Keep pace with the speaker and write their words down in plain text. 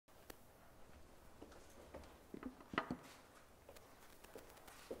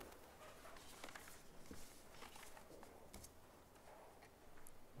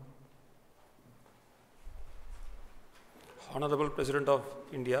Honorable President of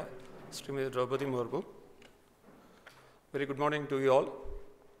India, Srimati Droupadi Murmu. Very good morning to you all.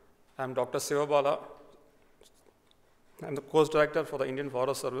 I am Dr. Sivabala. I am the course director for the Indian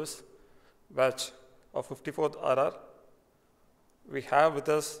Forest Service, batch of 54th RR. We have with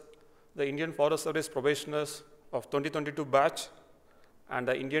us the Indian Forest Service Probationers of 2022 batch and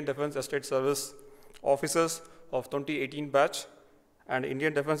the Indian Defence Estate Service officers of 2018 batch and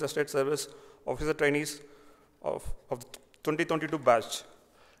Indian Defence Estate Service officer trainees of the 2022 batch.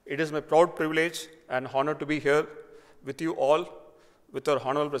 It is my proud privilege and honor to be here with you all, with our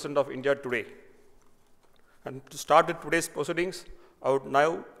Honorable President of India today. And to start with today's proceedings, I would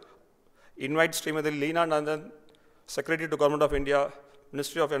now invite Srimati Leena Nandan, Secretary to Government of India,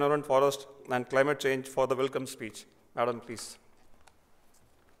 Ministry of Environment, Forest and Climate Change for the welcome speech. Madam, please.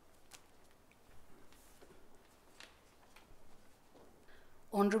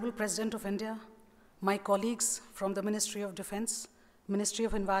 Honorable President of India, my colleagues from the Ministry of Defense, Ministry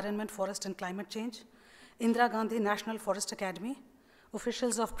of Environment, Forest and Climate Change, Indira Gandhi National Forest Academy,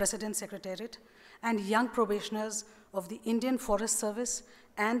 officials of President's Secretariat, and young probationers of the Indian Forest Service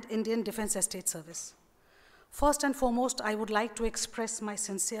and Indian Defence Estate Service. First and foremost, I would like to express my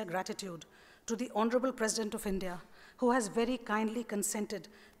sincere gratitude to the Honorable President of India, who has very kindly consented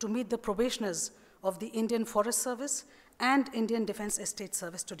to meet the probationers of the Indian Forest Service and Indian Defence Estate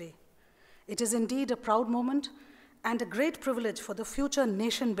Service today. It is indeed a proud moment and a great privilege for the future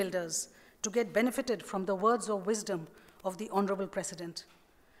nation builders to get benefited from the words of wisdom of the Honorable President.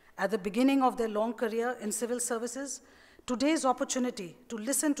 At the beginning of their long career in civil services, today's opportunity to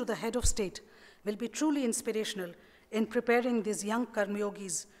listen to the head of state will be truly inspirational in preparing these young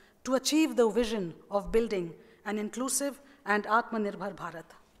Karmyogis to achieve the vision of building an inclusive and Atmanirbhar Bharat.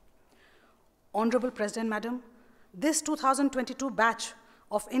 Honorable President, Madam, this 2022 batch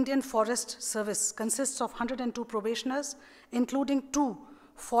of Indian Forest Service consists of 102 probationers, including 2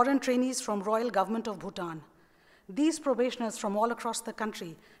 foreign trainees from Royal Government of Bhutan. These probationers from all across the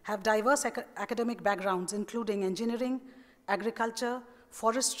country have diverse academic backgrounds, including engineering, agriculture,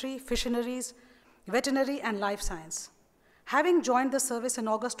 forestry, fisheries, veterinary, and life science. Having joined the service in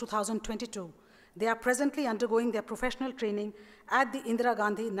August 2022, they are presently undergoing their professional training at the Indira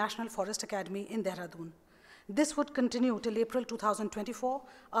Gandhi National Forest Academy in Dehradun. This would continue till April 2024,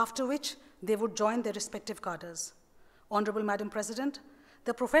 after which they would join their respective cadres. Honorable Madam President,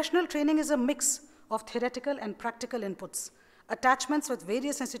 the professional training is a mix of theoretical and practical inputs, attachments with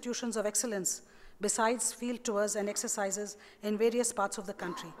various institutions of excellence, besides field tours and exercises in various parts of the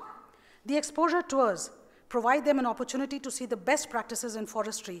country. The exposure tours provide them an opportunity to see the best practices in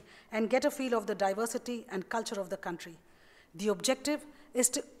forestry and get a feel of the diversity and culture of the country. The objective is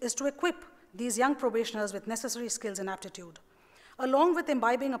to equip these young probationers with necessary skills and aptitude. Along with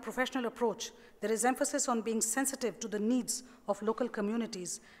imbibing a professional approach, there is emphasis on being sensitive to the needs of local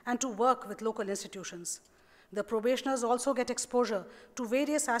communities and to work with local institutions. The probationers also get exposure to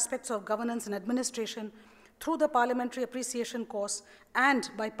various aspects of governance and administration through the Parliamentary Appreciation course and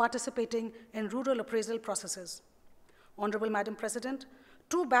by participating in rural appraisal processes. Honorable Madam President,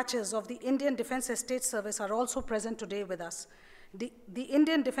 2 batches of the Indian Defence Estate Service are also present today with us. The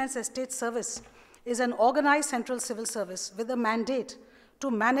Indian Defence Estate Service is an organized central civil service with a mandate to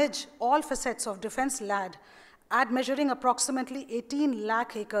manage all facets of defence land at measuring approximately 18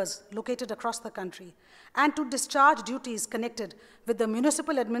 lakh acres located across the country, and to discharge duties connected with the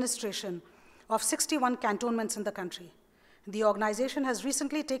municipal administration of 61 cantonments in the country. The organization has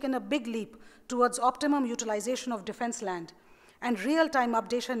recently taken a big leap towards optimum utilization of defence land and real-time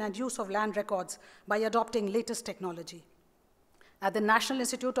updation and use of land records by adopting latest technology. At the National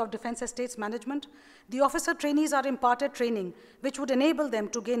Institute of Defence Estates Management, the officer trainees are imparted training which would enable them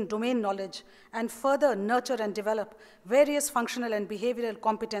to gain domain knowledge and further nurture and develop various functional and behavioral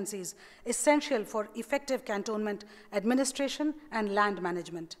competencies essential for effective cantonment administration and land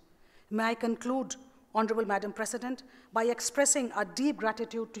management. May I conclude, Honorable Madam President, by expressing our deep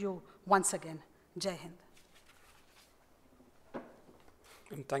gratitude to you once again. Jai Hind.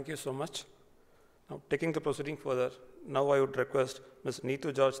 And thank you so much. Now, taking the proceeding further, now I would request Ms.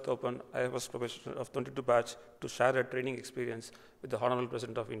 Neetu George Thopan, IFS Probationer of 22 batch, to share her training experience with the Honorable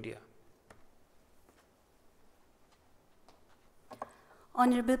President of India.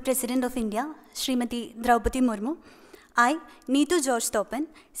 Honorable President of India, Srimati Droupadi Murmu, I, Neetu George Thopan,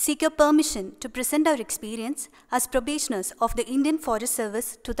 seek your permission to present our experience as probationers of the Indian Forest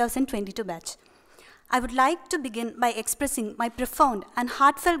Service 2022 batch. I would like to begin by expressing my profound and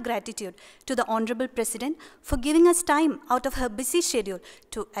heartfelt gratitude to the Honorable President for giving us time out of her busy schedule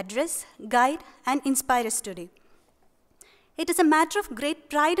to address, guide, and inspire us today. It is a matter of great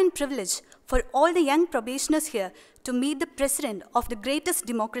pride and privilege for all the young probationers here to meet the president of the greatest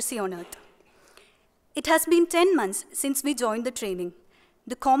democracy on earth. It has been 10 months since we joined the training.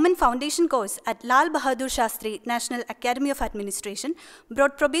 The common foundation course at Lal Bahadur Shastri National Academy of Administration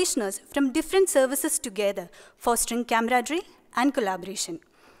brought probationers from different services together, fostering camaraderie and collaboration.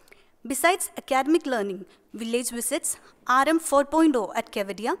 Besides academic learning, village visits, RM 4.0 at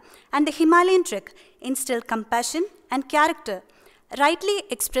Kevadia, and the Himalayan trek instilled compassion and character, rightly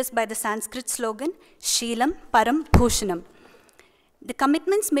expressed by the Sanskrit slogan, Sheelam Param Bhushanam. The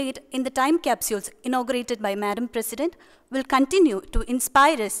commitments made in the time capsules inaugurated by Madam President will continue to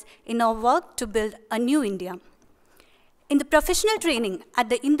inspire us in our work to build a new India. In the professional training at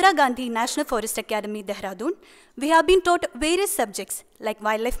the Indira Gandhi National Forest Academy, Dehradun, we have been taught various subjects like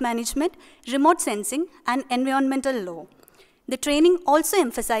wildlife management, remote sensing, and environmental law. The training also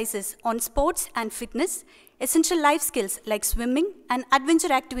emphasizes on sports and fitness, essential life skills like swimming and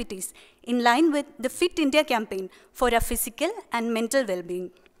adventure activities in line with the Fit India campaign for our physical and mental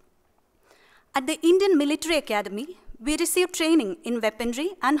well-being. At the Indian Military Academy, we received training in weaponry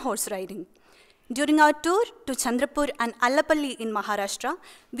and horse riding. During our tour to Chandrapur and Allapalli in Maharashtra,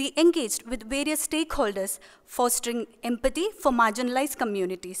 we engaged with various stakeholders, fostering empathy for marginalized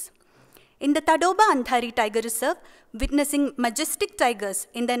communities. In the Tadoba Andhari Tiger Reserve, witnessing majestic tigers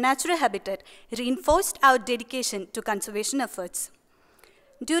in their natural habitat reinforced our dedication to conservation efforts.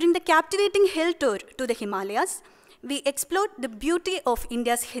 During the captivating hill tour to the Himalayas, we explored the beauty of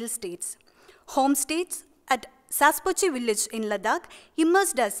India's hill states. Homestays at Saspochi village in Ladakh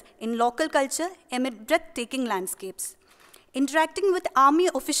immersed us in local culture amid breathtaking landscapes. Interacting with army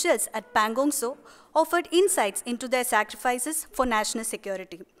officials at Pangong So offered insights into their sacrifices for national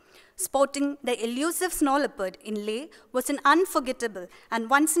security. Spotting the elusive snow leopard in Leh was an unforgettable and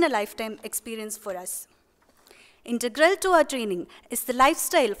once-in-a-lifetime experience for us. Integral to our training is the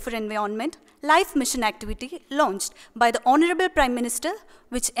Lifestyle for Environment Life Mission activity launched by the Honorable Prime Minister,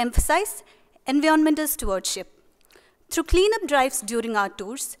 which emphasized environmental stewardship. Through cleanup drives during our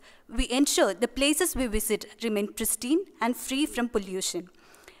tours, we ensure the places we visit remain pristine and free from pollution.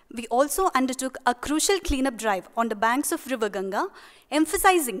 We also undertook a crucial cleanup drive on the banks of River Ganga,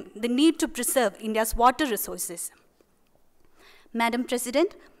 emphasizing the need to preserve India's water resources. Madam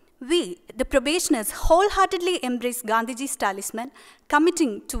President, we, the probationers, wholeheartedly embrace Gandhiji's talisman,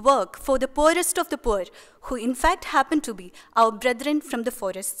 committing to work for the poorest of the poor, who in fact happen to be our brethren from the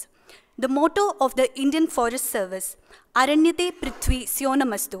forests. The motto of the Indian Forest Service, Aranyate Prithvi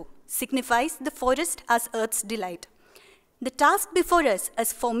Syonamastu, signifies the forest as Earth's delight. The task before us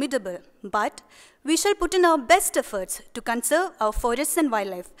is formidable, but we shall put in our best efforts to conserve our forests and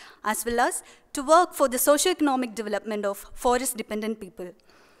wildlife, as well as to work for the socio-economic development of forest-dependent people.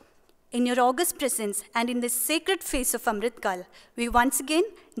 In your august presence and in this sacred phase of Amritkal, we once again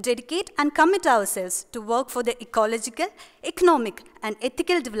dedicate and commit ourselves to work for the ecological, economic, and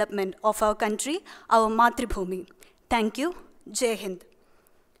ethical development of our country, our Matribhumi. Thank you. Jai Hind.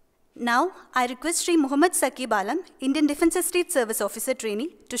 Now, I request Sri Muhammad Saqib Alam, Indian Defence Estate Service Officer Trainee,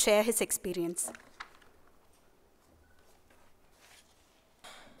 to share his experience.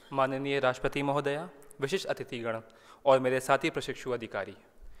 माननीय राष्ट्रपति महोदया, विशिष्ट अतिथिगण और मेरे साथी प्रशिक्षु अधिकारी,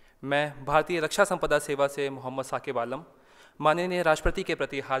 मैं भारतीय रक्षा संपदा सेवा से मोहम्मद साकिब आलम माननीय राष्ट्रपति के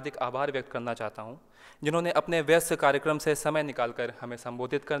प्रति हार्दिक आभार व्यक्त करना चाहता हूं, जिन्होंने अपने व्यस्त कार्यक्रम से समय निकालकर हमें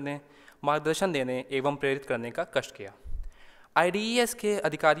संबोधित करने, मार्गदर्शन देने एवं प्रेरित करने का कष्ट किया। IDES के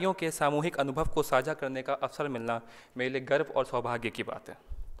अधिकारियों के सामूहिक अनुभव को साझा करने का अवसर मिलना मेरे लिए गर्व और सौभाग्य की बात है।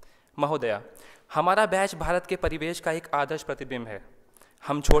 महोदया, हमारा बैच भारत के परिवेश का एक आदर्श प्रतिबिंब है।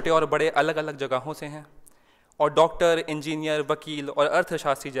 हम छोटे और बड़े अलग अलग जगहों से हैं और डॉक्टर, इंजीनियर, वकील और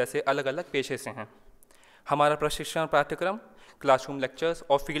अर्थशास्त्री जैसे अलग अलग पेशे से हैं। हमारा प्रशिक्षण पाठ्यक्रम, क्लासरूम लेक्चर्स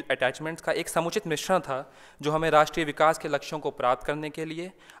और फील्ड अटैचमेंट्स का एक समुचित मिश्रण था, जो हमें राष्ट्रीय विकास के लक्ष्यों को प्राप्त करने के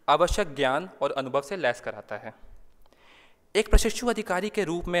लिए आवश्यक ज्ञान और अनुभव से लैस कराता है। एक प्रशिक्षु अधिकारी के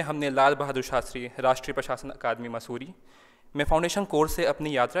रूप में हमने लाल बहादुर शास्त्री राष्ट्रीय प्रशासन अकादमी मसूरी में फाउंडेशन कोर्स से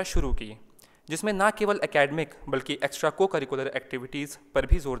अपनी यात्रा शुरू की, जिसमें न केवल एकेडमिक बल्कि एक्स्ट्रा को करिकुलर एक्टिविटीज़ पर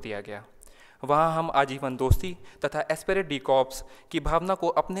भी जोर दिया गया। वहाँ हम आजीवन दोस्ती तथा एस्पिरेट डी कॉर्प्स की भावना को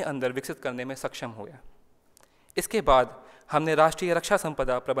अपने अंदर विकसित करने में सक्षम हुए। इसके बाद हमने राष्ट्रीय रक्षा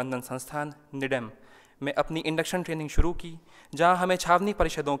संपदा प्रबंधन संस्थान निडेम में अपनी इंडक्शन ट्रेनिंग शुरू की, जहां हमें छावनी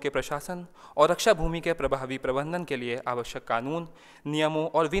परिषदों के प्रशासन और रक्षा भूमि के प्रभावी प्रबंधन के लिए आवश्यक कानून, नियमों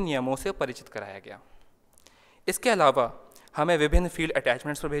और विनियमों से परिचित कराया गया। इसके अलावा हमें विभिन्न फील्ड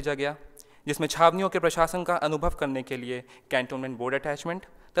अटैचमेंट्स पर भेजा गया, जिसमें छावनियों के प्रशासन का अनुभव करने के लिए कैंटोनमेंट बोर्ड अटैचमेंट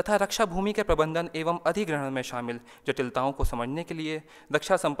तथा रक्षा भूमि के प्रबंधन एवं अधिग्रहण में शामिल जटिलताओं को समझने के लिए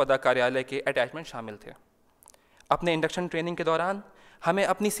रक्षा संपदा कार्यालय के अटैचमेंट शामिल थे। अपने इंडक्शन ट्रेनिंग के दौरान हमें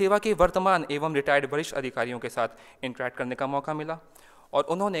अपनी सेवा के वर्तमान एवं रिटायर्ड वरिष्ठ अधिकारियों के साथ इंटरैक्ट करने का मौका मिला और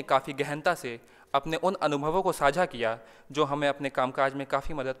उन्होंने काफ़ी गहनता से अपने उन अनुभवों को साझा किया जो हमें अपने कामकाज में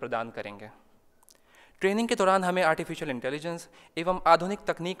काफ़ी मदद प्रदान करेंगे। ट्रेनिंग के दौरान हमें आर्टिफिशियल इंटेलिजेंस एवं आधुनिक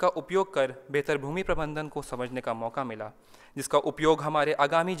तकनीक का उपयोग कर बेहतर भूमि प्रबंधन को समझने का मौका मिला, जिसका उपयोग हमारे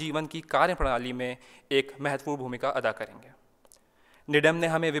आगामी जीवन की कार्यप्रणाली में एक महत्वपूर्ण भूमिका अदा करेंगे। निडम ने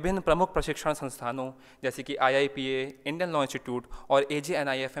हमें विभिन्न प्रमुख प्रशिक्षण संस्थानों जैसे कि IIPA, इंडियन लॉ इंस्टीट्यूट और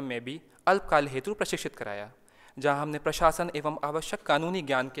AJNIFM में भी अल्पकाल हेतु प्रशिक्षित कराया, जहां हमने प्रशासन एवं आवश्यक कानूनी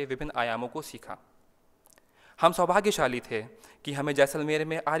ज्ञान के विभिन्न आयामों को सीखा। हम सौभाग्यशाली थे कि हमें जैसलमेर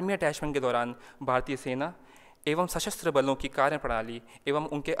में आर्मी अटैचमेंट के दौरान भारतीय सेना एवं सशस्त्र बलों की कार्यप्रणाली एवं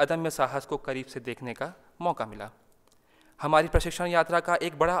उनके अदम्य साहस को करीब से देखने का मौका मिला। हमारी प्रशिक्षण यात्रा का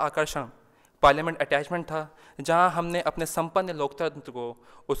एक बड़ा आकर्षण पार्लियामेंट अटैचमेंट था, जहां हमने अपने संपन्न लोकतंत्र को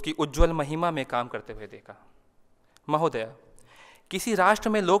उसकी उज्ज्वल महिमा में काम करते हुए देखा। महोदय, किसी राष्ट्र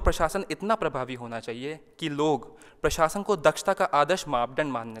में लोक प्रशासन इतना प्रभावी होना चाहिए कि लोग प्रशासन को दक्षता का आदर्श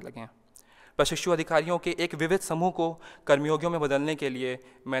मापदंड मानने लगें। प्रशिक्षु अधिकारियों के एक विविध समूह को कर्मयोगियों में बदलने के लिए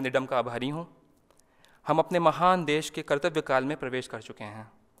मैं निडम का आभारी हूँ। हम अपने महान देश के कर्तव्य काल में प्रवेश कर चुके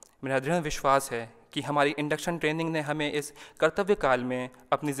हैं। मेरा दृढ़ विश्वास है कि हमारी इंडक्शन ट्रेनिंग ने हमें इस कर्तव्य काल में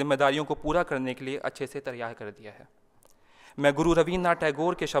अपनी जिम्मेदारियों को पूरा करने के लिए अच्छे से तैयार कर दिया है। मैं गुरु रवीन्द्रनाथ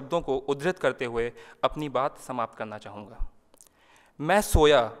टैगोर के शब्दों को उद्धृत करते हुए अपनी बात समाप्त करना चाहूँगा। मैं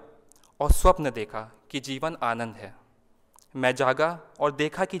सोया और स्वप्न देखा कि जीवन आनंद है। मैं जागा और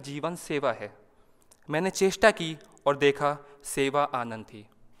देखा कि जीवन सेवा है। मैंने चेष्टा की और देखा सेवा आनंद थी।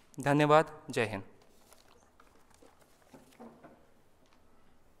 धन्यवाद। जय Hind.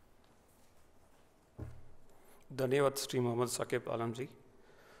 Dhanyavad Sri Mohammad Saqib Alamji.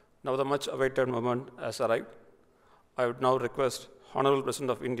 Now the much awaited moment has arrived. I would now request Honorable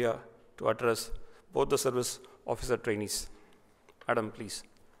President of India to address both the service officer trainees. Madam, please.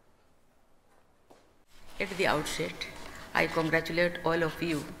 At the outset, I congratulate all of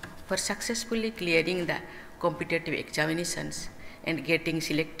you for successfully clearing the competitive examinations and getting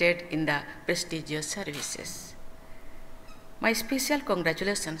selected in the prestigious services. My special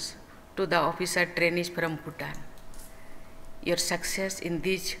congratulations to the officer trainees from Bhutan. Your success in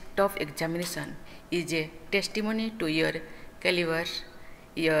this tough examination is a testimony to your caliber,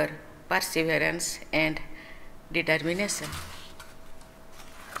 your perseverance and determination.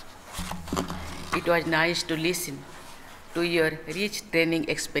 It was nice to listen to your rich training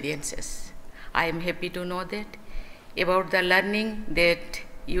experiences. I am happy to know that about the learning that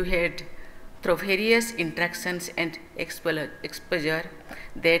you had through various interactions and exposure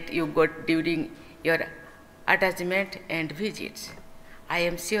that you got during your attachment and visits. I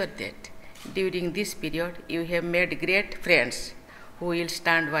am sure that during this period you have made great friends who will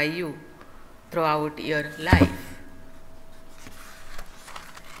stand by you throughout your life.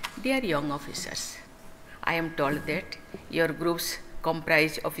 Dear young officers, I am told that your groups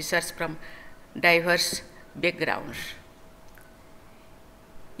comprise officers from diverse backgrounds.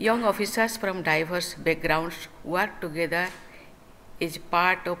 Young officers from diverse backgrounds work together as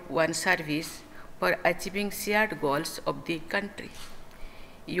part of one service for achieving shared goals of the country.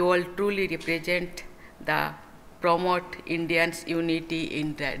 You all truly represent the promote Indians' unity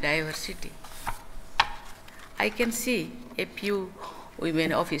in diversity. I can see a few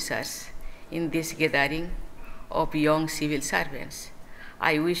women officers in this gathering of young civil servants.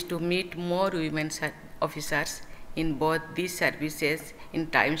 I wish to meet more women officers in both these services in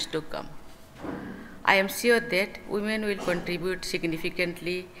times to come. I am sure that women will contribute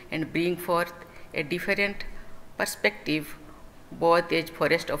significantly and bring forth a different perspective both as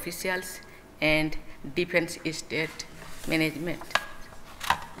forest officials and defense estate management.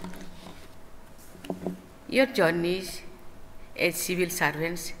 Your journeys as civil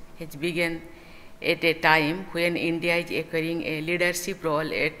servants has begun at a time when India is acquiring a leadership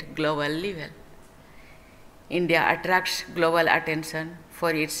role at global level. India attracts global attention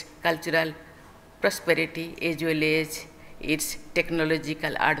for its cultural prosperity as well as its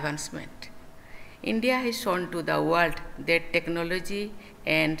technological advancement. India has shown to the world that technology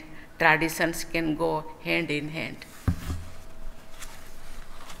and traditions can go hand in hand.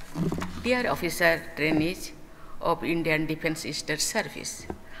 Dear officer trainees of Indian Defence Estate Service,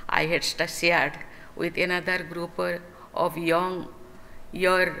 I had shared with another group of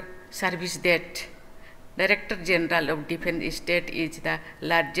your service that Director General of Defence Estate is the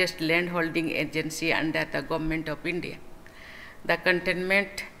largest landholding agency under the Government of India. The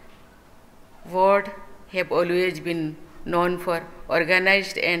cantonment ward have always been known for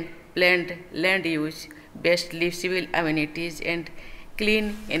organized and planned land use, best civil amenities and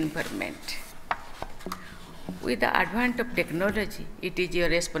clean environment. With the advent of technology, it is your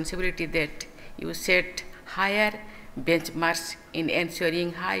responsibility that you set higher benchmarks in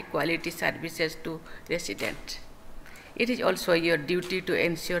ensuring high quality services to residents. It is also your duty to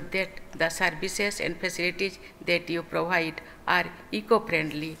ensure that the services and facilities that you provide are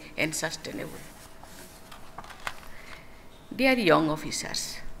eco-friendly and sustainable. Dear young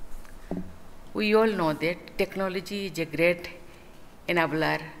officers, we all know that technology is a great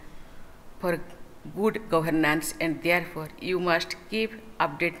enabler for good governance, and therefore you must keep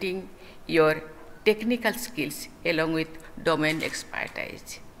updating your technical skills along with domain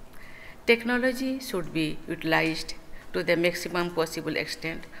expertise. Technology should be utilized to the maximum possible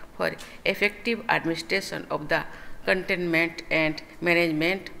extent for effective administration of the cantonment and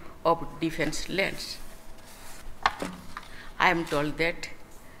management of defense lands. I am told that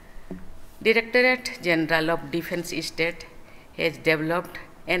Directorate General of Defense State has developed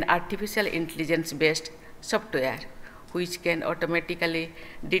an artificial intelligence-based software which can automatically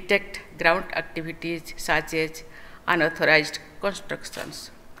detect ground activities such as unauthorized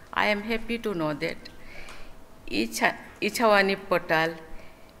constructions. I am happy to know that Ichawani portal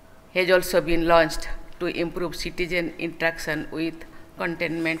has also been launched to improve citizen interaction with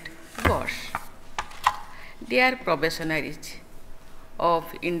cantonment boards. Dear probationaries of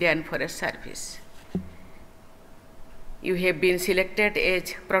Indian Forest Service, you have been selected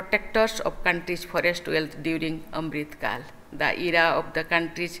as protectors of country's forest wealth during Amrit Kal, the era of the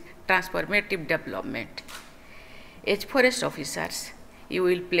country's transformative development. As forest officers, you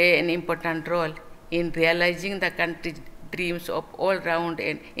will play an important role in realizing the country's dreams of all-round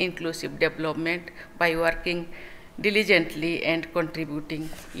and inclusive development by working diligently and contributing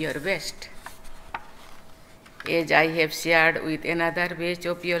your best. As I have shared with another batch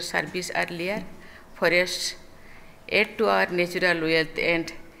of your service earlier, forests add to our natural wealth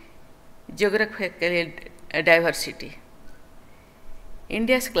and geographical diversity.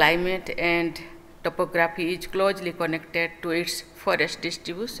 India's climate and topography is closely connected to its forest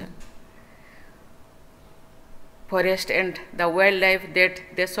distribution. Forest and the wildlife that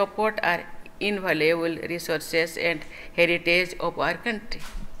they support are invaluable resources and heritage of our country.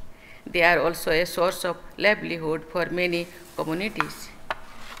 They are also a source of livelihood for many communities.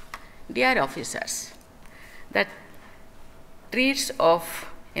 Dear officers, the threats of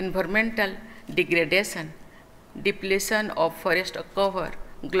environmental degradation, depletion of forest cover,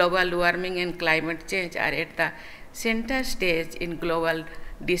 global warming and climate change are at the center stage in global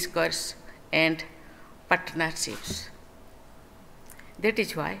discourse and partnerships. That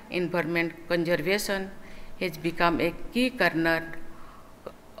is why environment conservation has become a key corner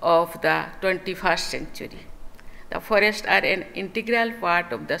of the 21st century. The forests are an integral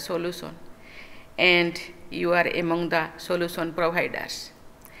part of the solution, and you are among the solution providers.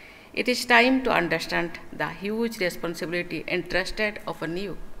 It is time to understand the huge responsibility entrusted upon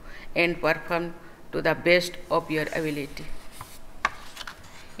you and perform to the best of your ability.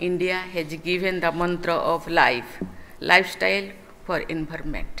 India has given the mantra of lifestyle for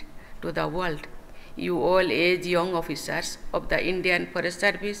environment to the world. You all as young officers of the Indian Forest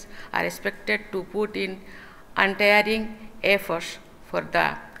Service are expected to put in untiring efforts for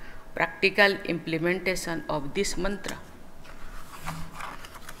the practical implementation of this mantra.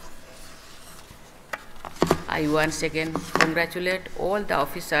 I once again congratulate all the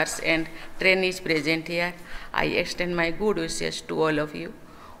officers and trainees present here. I extend my good wishes to all of you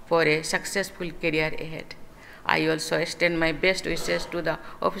for a successful career ahead. I also extend my best wishes to the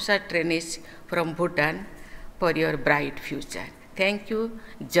officer trainees from Bhutan for your bright future. Thank you.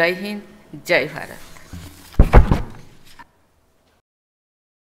 Jai Hind, Jai Bharat.